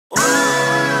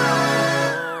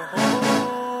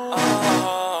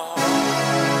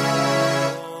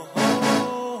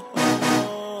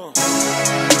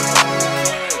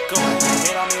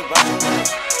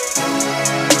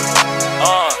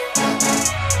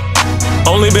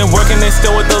Only been working, they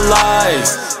still with the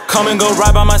lies. Come and go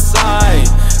right by my side.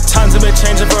 Times have been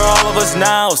changing for all of us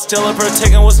now. Still up her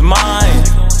taking what's mine.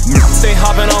 Stay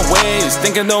hopping on waves,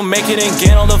 thinking they'll make it and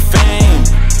get all the fame.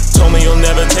 Told me you'll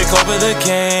never take over the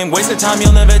game. Wasted time,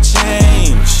 you'll never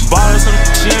change. Bought her some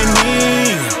she ain't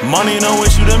need. Money no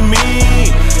issue to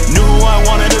me. Knew who I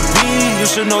wanted to be. You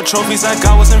should know trophies I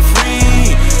got wasn't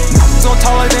free. Don't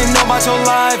talk like they know about your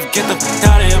life. Get the f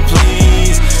out of here,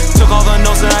 please. Took all the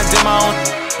notes that I did my own.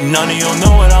 None of you'll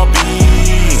know what I'll be.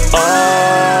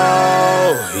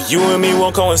 Oh, you and me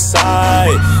won't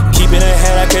coincide. Keeping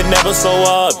ahead, I could never slow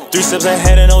up. 3 steps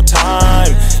ahead in no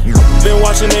time. Been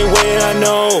watching they way, I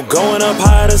know. Going up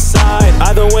high to side.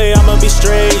 Either way, I'ma be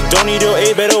straight. Don't need your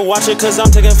aid, better watch it, cause I'm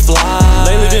taking flight.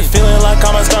 Lately been feeling like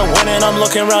I'ma start winning. I'm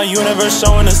looking around universe,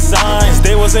 showing the signs.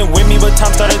 They wasn't with me, but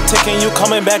time started ticking. You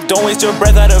coming back, don't waste your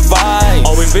breath, I advise.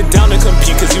 Always been down to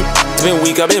compete, cause you been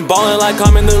weak. I've been balling like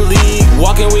I'm in the league.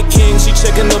 Walking with kings, she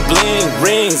checking the bling.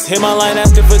 Rings, hit my line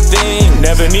asking for things.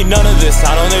 Never need none of this,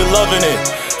 I know they loving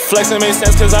it. Flexing makes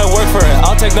sense cause I work for it.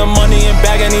 I'll take the money and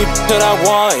bag any that I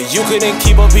want. You couldn't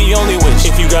keep up, be only wish.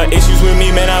 If you got issues with me,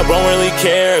 man, I don't really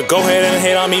care. Go ahead and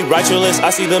hate on me, write your list.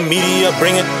 I see the media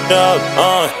bringing up.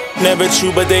 Never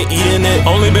true, but they eating it.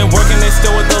 Only been working, they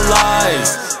still with the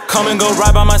lies. Come and go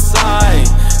right by my side.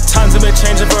 Times have been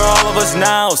changing for all of us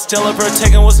now. Still up her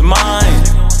taking what's mine.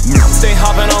 Stay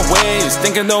hopping on waves,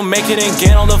 thinking they'll make it and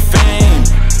get all the fame.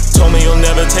 Told me you'll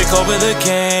never take over the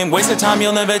game. Wasted time,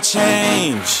 you'll never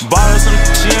change. Bought her some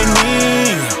she ain't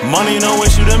need. Money no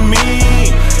issue to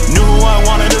me. Knew who I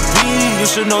wanted to be. You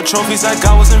should know trophies I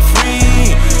got wasn't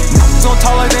free. Don't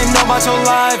talk like they know about your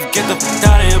life. Get the f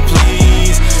out of here,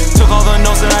 please. Took all the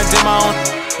notes that I did my own.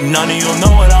 None of you'll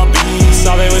know what I'll be.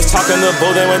 Saw they was talking the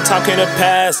bull, they when time came to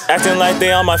pass. Acting like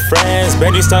they all my friends.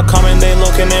 Benji start coming, they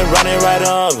looking and running right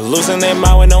up. Losing their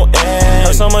mind with no end.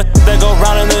 Heard so much that go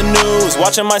round in the news.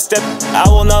 Watching my step, I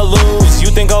will not lose. You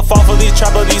think I'll fall for these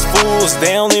trap of these fools?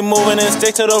 They only moving and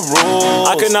stick to the rules.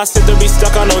 I could not sit there be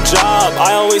stuck on no job.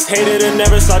 I always hated and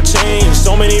never saw change.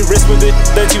 So many risks with it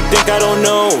that you think I don't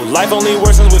know. Life only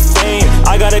worsens with fame.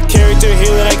 I got a character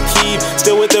here that I keep.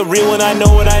 Still with the real when I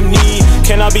know what I need.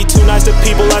 Cannot be too nice to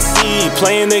people I see.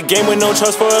 Playing the game with no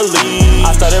trust for a lead.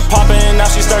 I started popping, now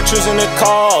she start choosing to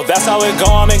call. That's how it go,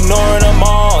 I'm ignoring them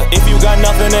all. If you got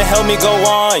nothing to help me go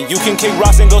on, you can kick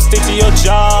rocks and go stick to your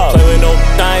job. Play with no,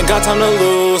 I ain't got time to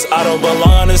lose. I don't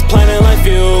belong on this planet like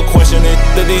you. Question it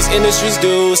that these industries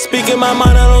do. Speaking my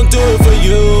mind, I don't do it for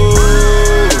you.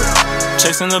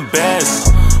 Chasing the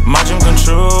best, my dream come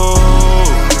true.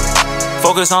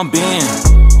 Focus on being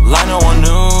like no one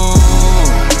knew.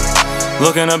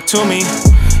 Looking up to me,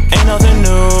 ain't nothing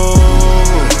new.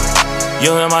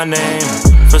 You'll hear my name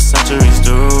for centuries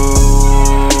through.